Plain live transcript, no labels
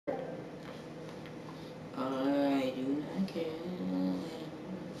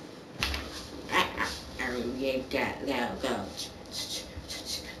day go.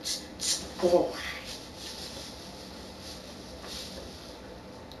 Oh.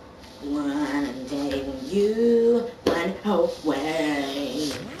 One day when you went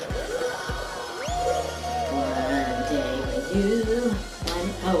away. One day when you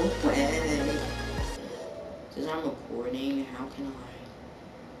went away. Since I'm recording, how can I?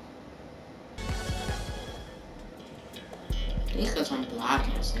 Because I'm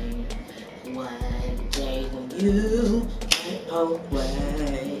broadcasting. One day when you went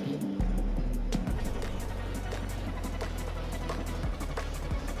away.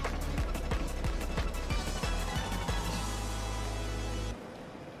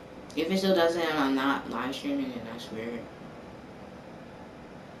 If it still doesn't and I'm not live streaming, then that's weird.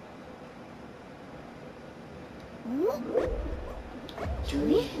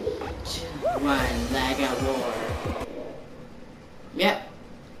 Three, two, one, lag at war. Yep.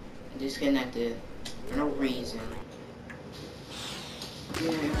 Disconnected. For no reason.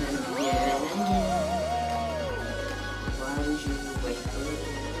 Why would you wait for it?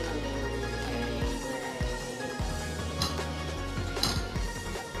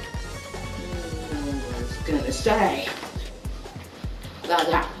 Gonna say,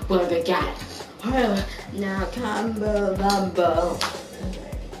 what we got? Oh, now combo lumbo.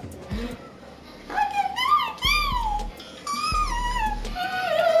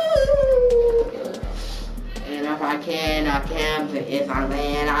 And if I can, I can. But if I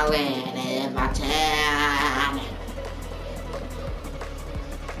land, I land. And if I can,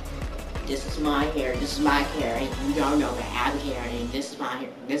 this is my hair. This is my hair. And you don't know that I have hair. And this is my hair.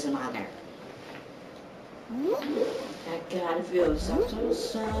 This is my hair. I gotta feel something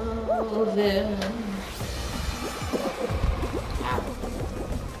so good. I'm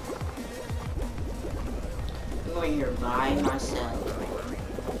going here by myself.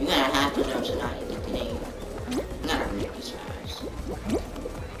 You're gonna have to jump tonight, okay? I'm gonna read these fast.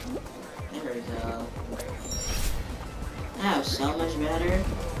 There we go. That was so much better.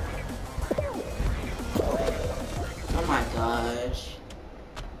 Oh my gosh.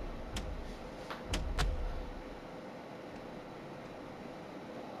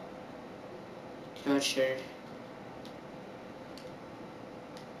 Sure.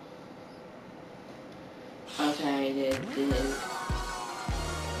 Okay, this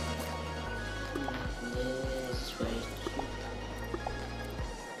way.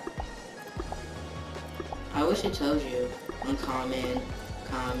 I wish I told you. Uncommon,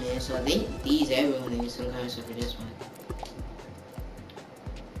 common. So I think everyone needs some kind of stuff for this one.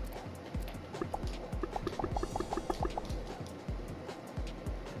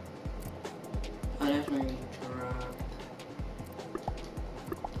 Oh, that's where you drop.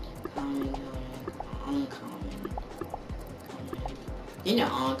 Common, uncommon. I think the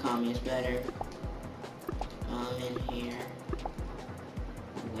uncommon is better. In here.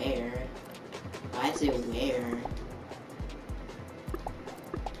 Where? Why is it where?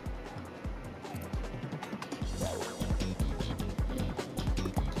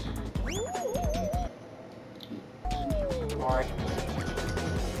 What?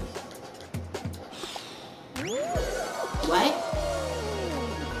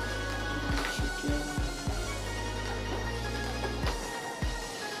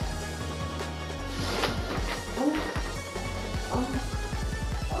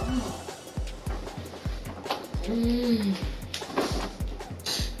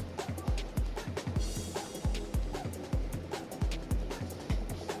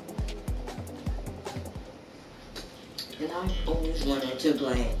 And I always wanted to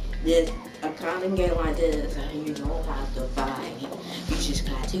play this, a common game like this, and you don't have to fight. You just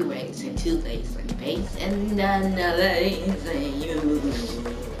got two race and two lace and base and another lace and you.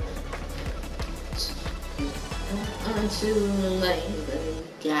 Unto the lace,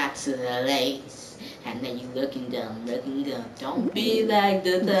 got to the lace, and then you looking dumb. Don't be like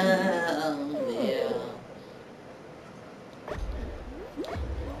the dumb, yeah.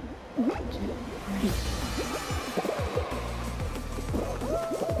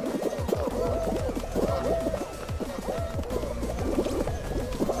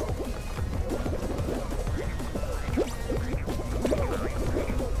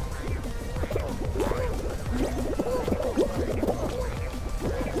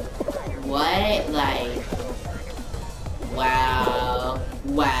 What? Like, wow.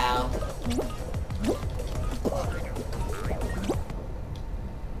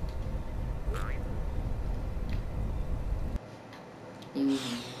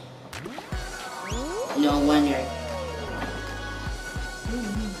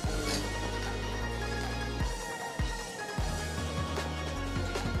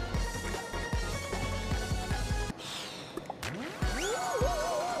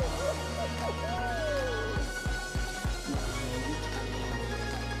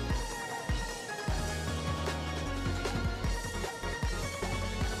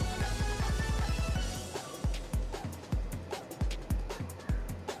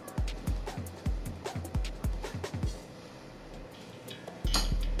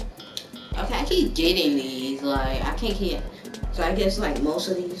 Okay, I keep getting these. Like, I can't get. So I guess like most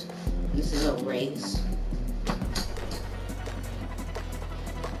of these, this is a race.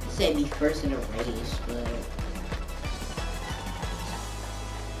 It said be first in a race, but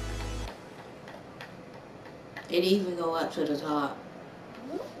it didn't even go up to the top.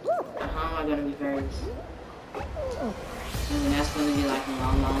 How am I gonna be first? I mean, that's gonna be like a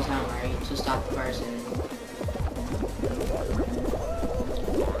long, long time, right? To stop the person.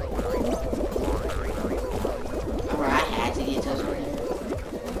 Alright, I had to get touched right there.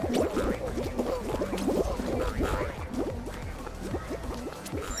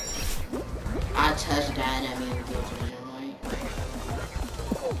 I touched that and I mean to get to the right?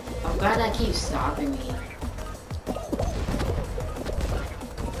 I'm glad that keeps stopping me.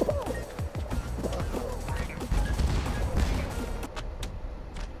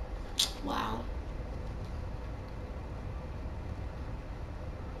 Wow.